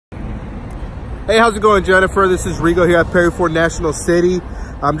Hey, how's it going, Jennifer? This is Rigo here at Perry Ford National City.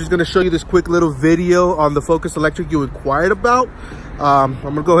 I'm just going to show you this quick little video on the Focus Electric you inquired about. I'm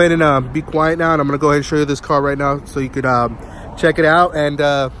going to go ahead and be quiet now, and I'm going to go ahead and show you this car right now so you could check it out and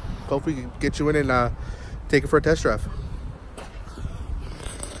hopefully get you in and take it for a test drive.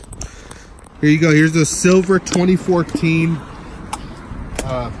 Here you go. Here's the silver 2014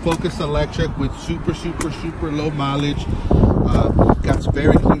 Focus Electric with super low mileage. Got some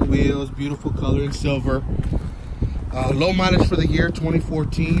very clean wheels, beautiful color in silver. Low mileage for the year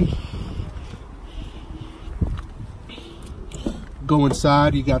 2014. Go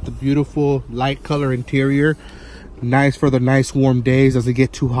inside, you got the beautiful light color interior. Nice for the nice warm days as it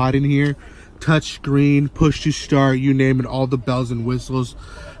get too hot in here. Touch screen, push to start, you name it, all the bells and whistles.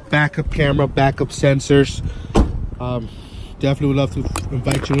 Backup camera, backup sensors. Definitely would love to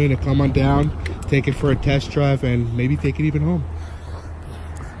invite you in and come on down, take it for a test drive, and maybe take it even home.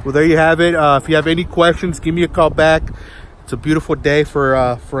 Well, there you have it. If you have any questions, give me a call back. It's a beautiful day for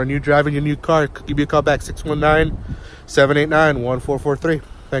a new drive in your new car. Give me a call back, 619-789-1443.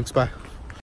 Thanks, bye.